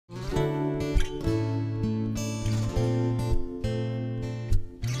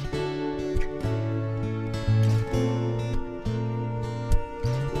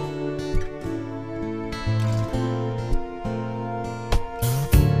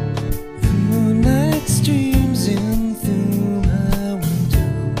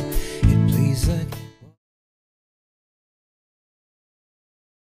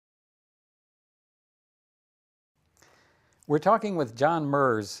We're talking with John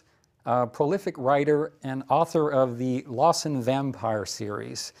Merz, a prolific writer and author of the Lawson Vampire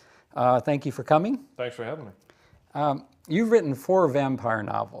series. Thank you for coming. Thanks for having me. You've written 4 vampire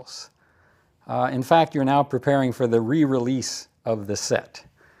novels. In fact, you're now preparing for the re-release of the set.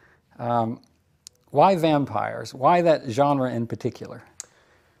 Why vampires? Why that genre in particular?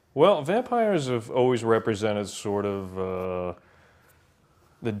 Well, vampires have always represented sort of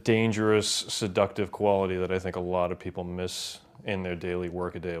the dangerous, seductive quality that I think a lot of people miss in their daily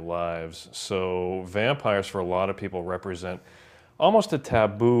workaday lives. So vampires for a lot of people represent almost a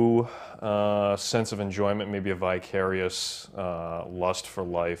taboo sense of enjoyment, maybe a vicarious lust for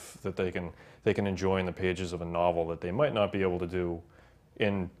life that they can enjoy in the pages of a novel that they might not be able to do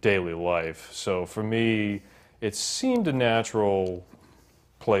in daily life. So for me, it seemed a natural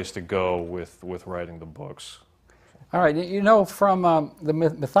place to go with writing the books. All right, you know, from the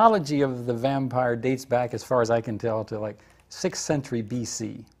mythology of the vampire dates back, as far as I can tell, to like 6th century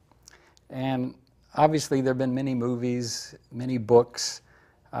BC. And obviously there have been many movies, many books,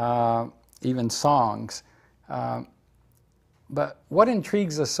 even songs. But what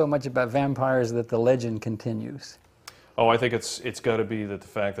intrigues us so much about vampires that the legend continues? Oh, I think it's got to be that the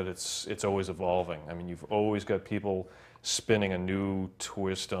fact that it's always evolving. I mean, you've always got people spinning a new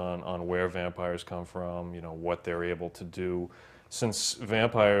twist on where vampires come from, you know, what they're able to do. Since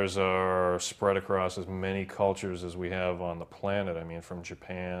vampires are spread across as many cultures as we have on the planet, I mean, from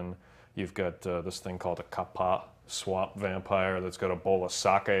Japan, you've got this thing called a kappa, swamp vampire, that's got a bowl of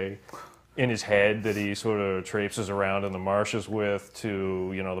sake in his head that he sort of traipses around in the marshes with,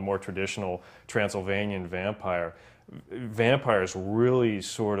 to, you know, the more traditional Transylvanian vampire. Vampires really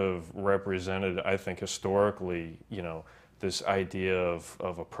sort of represented, I think, historically, you know, this idea of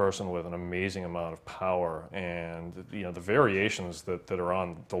a person with an amazing amount of power. And, you know, the variations that are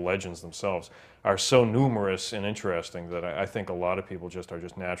on the legends themselves are so numerous and interesting that I think a lot of people are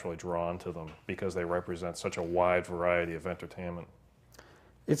just naturally drawn to them because they represent such a wide variety of entertainment.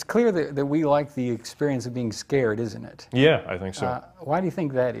 It's clear that we like the experience of being scared, isn't it? Yeah, I think so. Why do you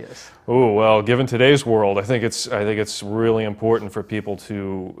think that is? Oh, well, given today's world, I think it's really important for people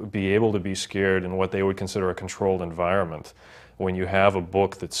to be able to be scared in what they would consider a controlled environment. When you have a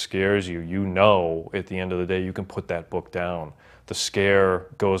book that scares you, you know at the end of the day you can put that book down. The scare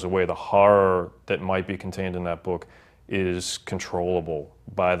goes away. The horror that might be contained in that book is controllable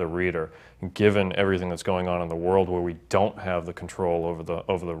by the reader. Given everything that's going on in the world where we don't have the control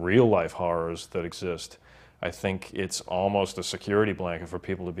over the real life horrors that exist, I think it's almost a security blanket for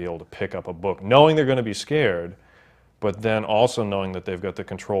people to be able to pick up a book, knowing they're going to be scared, but then also knowing that they've got the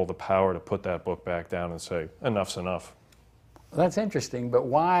control, the power to put that book back down and say, enough's enough. That's interesting, but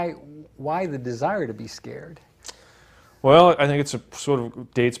why the desire to be scared? Well, I think it's sort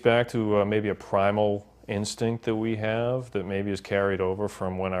of dates back to maybe a primal instinct that we have that maybe is carried over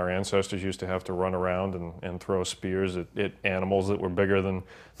from when our ancestors used to have to run around and throw spears at animals that were bigger than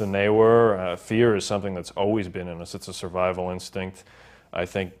they were. Fear is something that's always been in us. It's a survival instinct. I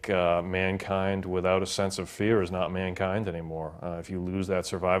think mankind without a sense of fear is not mankind anymore. If you lose that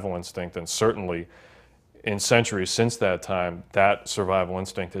survival instinct, then certainly in centuries since that time, that survival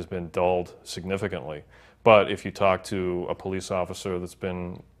instinct has been dulled significantly. But if you talk to a police officer that's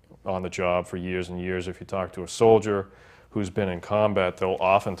been on the job for years and years, if you talk to a soldier who's been in combat, they'll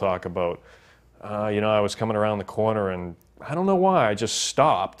often talk about, you know, I was coming around the corner and I don't know why, I just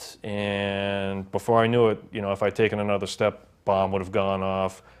stopped, and before I knew it, you know, if I'd taken another step, bomb would have gone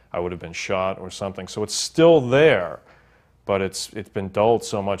off, I would have been shot or something. So it's still there, but it's been dulled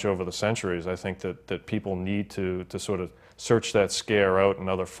so much over the centuries. I think that people need to sort of search that scare out in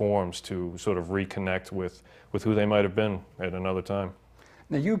other forms to sort of reconnect with who they might have been at another time.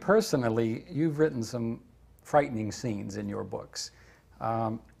 Now, you personally, you've written some frightening scenes in your books.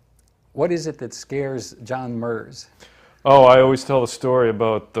 What is it that scares John Merz? Oh, I always tell the story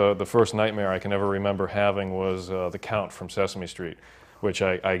about the first nightmare I can ever remember having was the Count from Sesame Street, which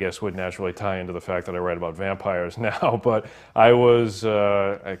I guess would naturally tie into the fact that I write about vampires now. But I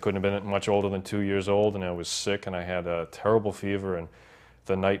couldn't have been much older than 2 years old, and I was sick, and I had a terrible fever, and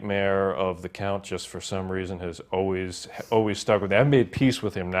the nightmare of the Count, just for some reason, has always stuck with me. I've made peace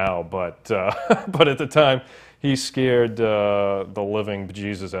with him now, but but at the time, he scared the living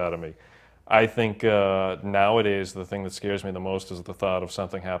bejesus out of me. I think nowadays the thing that scares me the most is the thought of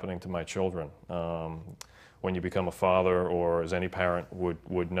something happening to my children. When you become a father, or as any parent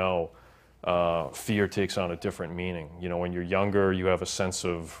would know, fear takes on a different meaning. You know, when you're younger, you have a sense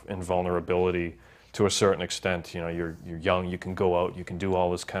of invulnerability to a certain extent. You know, you're young, you can go out, you can do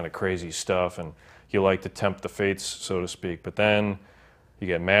all this kind of crazy stuff, and you like to tempt the fates, so to speak. But then you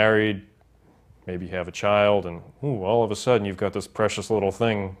get married, maybe you have a child, and ooh, all of a sudden you've got this precious little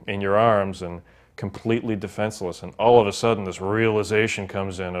thing in your arms and completely defenseless, and all of a sudden this realization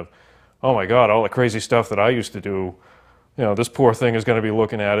comes in of, oh my God, all the crazy stuff that I used to do, you know, this poor thing is going to be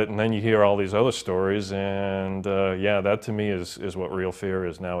looking at it, and then you hear all these other stories, and yeah, that to me is what real fear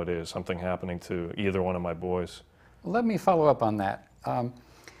is nowadays, something happening to either one of my boys. Let me follow up on that.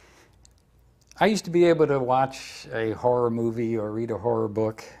 I used to be able to watch a horror movie or read a horror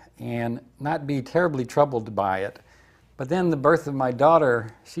book and not be terribly troubled by it. But then the birth of my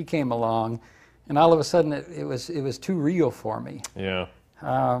daughter, she came along, and all of a sudden it was too real for me. Yeah.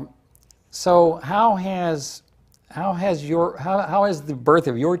 So how has the birth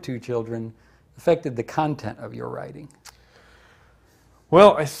of your two children affected the content of your writing?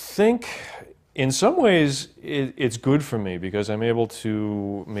 Well, I think in some ways it's good for me because I'm able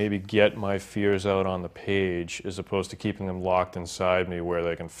to maybe get my fears out on the page as opposed to keeping them locked inside me where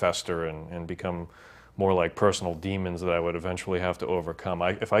they can fester and become more like personal demons that I would eventually have to overcome.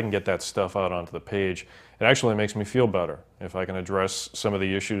 If I can get that stuff out onto the page, it actually makes me feel better. If I can address some of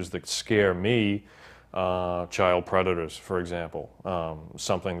the issues that scare me, child predators, for example,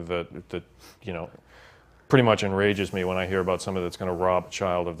 something that you know, pretty much enrages me when I hear about somebody that's going to rob a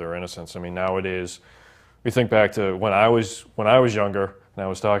child of their innocence. I mean, nowadays, we think back to when I was younger, and I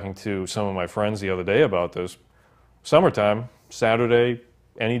was talking to some of my friends the other day about this. Summertime, Saturday,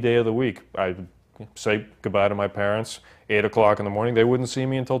 any day of the week, I'd say goodbye to my parents, 8 o'clock in the morning. They wouldn't see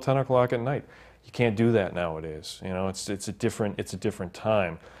me until 10 o'clock at night. You can't do that nowadays. You know, it's a different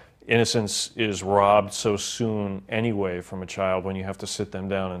time. Innocence is robbed so soon anyway from a child when you have to sit them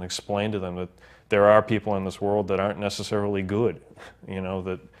down and explain to them that there are people in this world that aren't necessarily good, you know,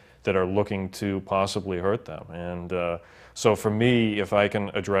 that are looking to possibly hurt them. And so for me, if I can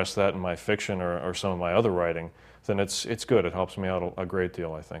address that in my fiction or some of my other writing, then it's good. It helps me out a great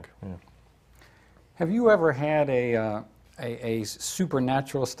deal, I think. Yeah. Have you ever had a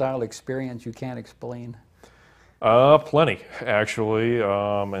supernatural style experience you can't explain? Plenty, actually.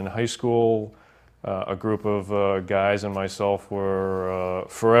 In high school, a group of guys and myself were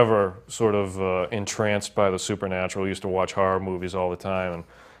forever sort of entranced by the supernatural. We used to watch horror movies all the time, and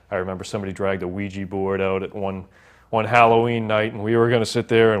I remember somebody dragged a Ouija board out at one Halloween night, and we were going to sit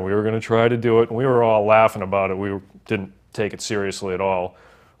there and we were going to try to do it, and we were all laughing about it. We didn't take it seriously at all.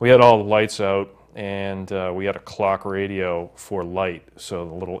 We had all the lights out, and we had a clock radio for light, so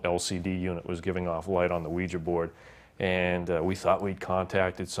the little LCD unit was giving off light on the Ouija board, and we thought we'd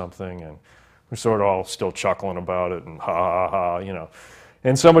contacted something, and we're sort of all still chuckling about it, and ha ha ha, you know.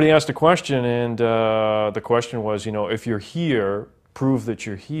 And somebody asked a question, and the question was, you know, if you're here, prove that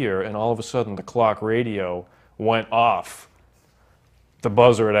you're here, and all of a sudden the clock radio went off. The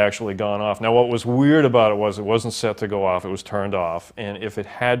buzzer had actually gone off. Now what was weird about it was it wasn't set to go off, it was turned off, and if it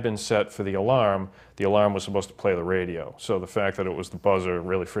had been set for the alarm was supposed to play the radio. So the fact that it was the buzzer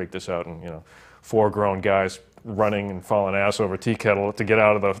really freaked us out, and you know, 4 grown guys running and falling ass over tea kettle to get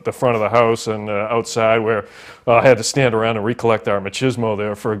out of the front of the house and outside where I had to stand around and recollect our machismo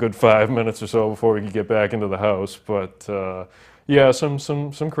there for a good 5 minutes or so before we could get back into the house. But yeah,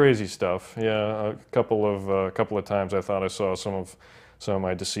 some crazy stuff. Yeah, a couple of times I thought I saw some of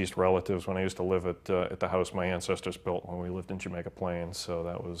my deceased relatives when I used to live at the house my ancestors built when we lived in Jamaica Plains. So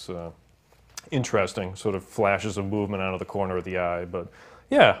that was interesting, sort of flashes of movement out of the corner of the eye. But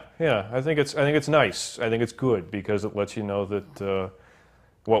yeah, I think it's nice. I think it's good because it lets you know that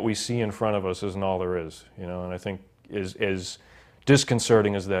what we see in front of us isn't all there is. You know, and I think as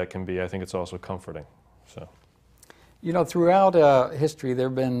disconcerting as that can be, I think it's also comforting. So, you know, throughout history, there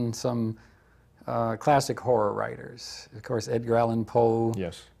have been some classic horror writers. Of course, Edgar Allan Poe,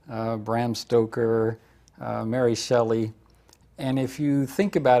 yes, Bram Stoker, Mary Shelley. And if you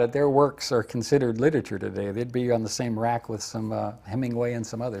think about it, their works are considered literature today. They'd be on the same rack with some Hemingway and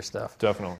some other stuff. Definitely.